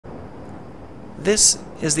This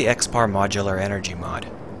is the XPAR Modular Energy Mod.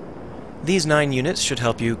 These 9 units should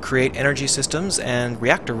help you create energy systems and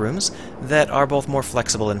reactor rooms that are both more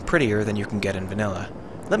flexible and prettier than you can get in vanilla.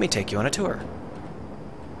 Let me take you on a tour.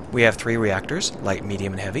 We have 3 reactors, light,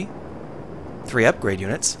 medium, and heavy, 3 upgrade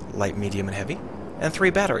units, light, medium, and heavy, and 3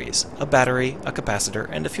 batteries, a battery, a capacitor,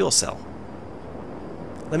 and a fuel cell.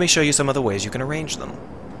 Let me show you some of the ways you can arrange them.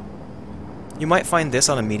 You might find this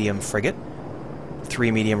on a medium frigate,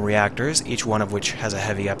 3 medium reactors, each one of which has a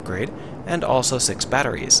heavy upgrade, and also 6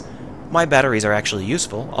 batteries. My batteries are actually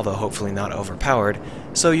useful, although hopefully not overpowered,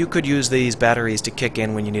 so you could use these batteries to kick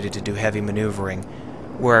in when you needed to do heavy maneuvering,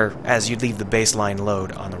 whereas you'd leave the baseline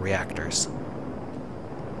load on the reactors.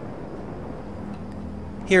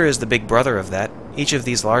 Here is the big brother of that. Each of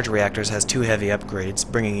these large reactors has 2 heavy upgrades,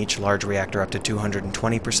 bringing each large reactor up to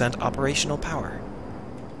 220% operational power.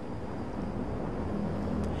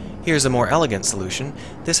 Here's a more elegant solution.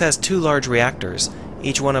 This has 2 large reactors,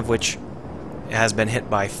 each one of which has been hit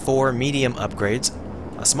by 4 medium upgrades,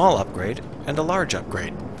 a small upgrade, and a large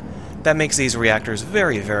upgrade. That makes these reactors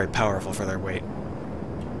very, very powerful for their weight.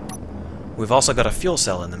 We've also got a fuel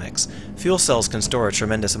cell in the mix. Fuel cells can store a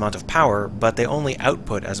tremendous amount of power, but they only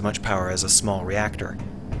output as much power as a small reactor.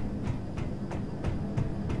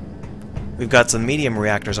 We've got some medium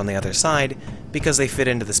reactors on the other side because they fit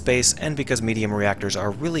into the space and because medium reactors are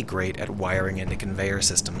really great at wiring into conveyor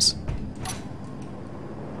systems.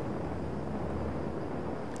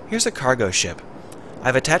 Here's a cargo ship.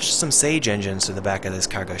 I've attached some Sage engines to the back of this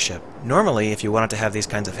cargo ship. Normally, if you wanted to have these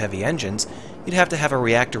kinds of heavy engines, you'd have to have a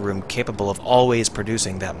reactor room capable of always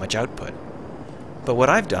producing that much output. But what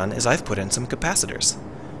I've done is I've put in some capacitors.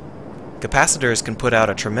 Capacitors can put out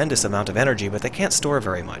a tremendous amount of energy, but they can't store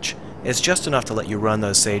very much. It's just enough to let you run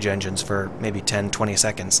those Sage engines for maybe 10-20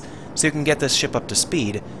 seconds, so you can get this ship up to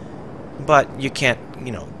speed, but you can't,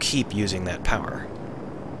 keep using that power.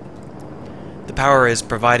 The power is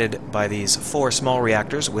provided by these 4 small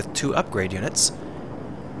reactors with 2 upgrade units,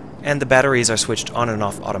 and the batteries are switched on and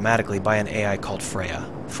off automatically by an AI called Freya.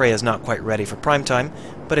 Freya is not quite ready for prime time,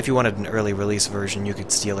 but if you wanted an early release version, you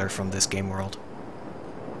could steal her from this game world.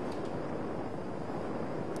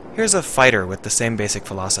 Here's a fighter with the same basic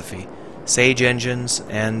philosophy, Sage engines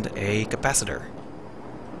and a capacitor.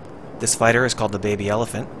 This fighter is called the Baby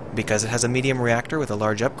Elephant because it has a medium reactor with a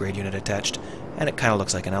large upgrade unit attached, and it kind of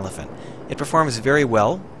looks like an elephant. It performs very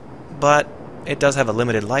well, but it does have a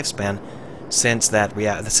limited lifespan since that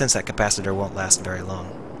capacitor won't last very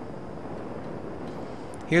long.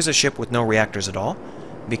 Here's a ship with no reactors at all,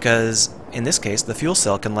 because in this case the fuel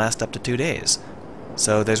cell can last up to 2 days,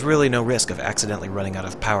 so there's really no risk of accidentally running out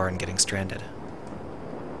of power and getting stranded.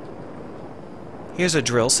 Here's a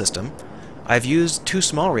drill system. I've used 2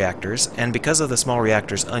 small reactors, and because of the small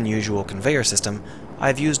reactor's unusual conveyor system,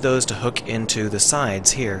 I've used those to hook into the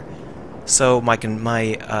sides here. So my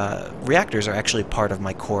reactors are actually part of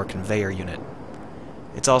my core conveyor unit.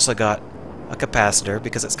 It's also got a capacitor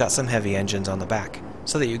because it's got some heavy engines on the back,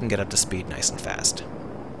 so that you can get up to speed nice and fast.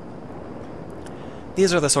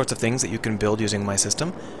 These are the sorts of things that you can build using my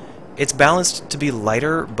system. It's balanced to be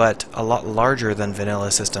lighter, but a lot larger than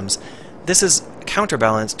vanilla systems. This is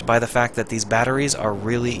counterbalanced by the fact that these batteries are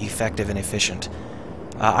really effective and efficient.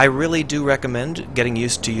 I really do recommend getting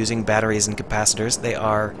used to using batteries and capacitors. They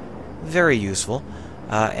are very useful,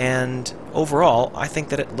 and overall I think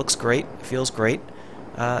that it looks great, feels great.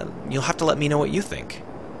 You'll have to let me know what you think.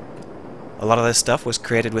 A lot of this stuff was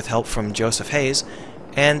created with help from Joseph Hayes,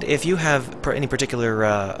 and if you have any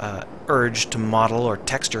particular urge to model or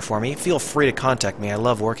texture for me, feel free to contact me. I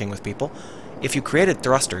love working with people. If you created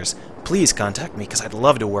thrusters, please contact me because I'd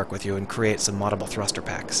love to work with you and create some moddable thruster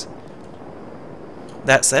packs.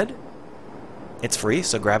 That said, it's free,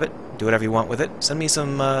 so grab it, do whatever you want with it. Send me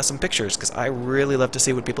some pictures because I really love to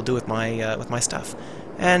see what people do with my stuff.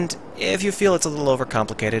 And if you feel it's a little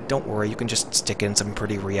overcomplicated, don't worry, you can just stick in some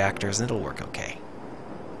pretty reactors and it'll work okay.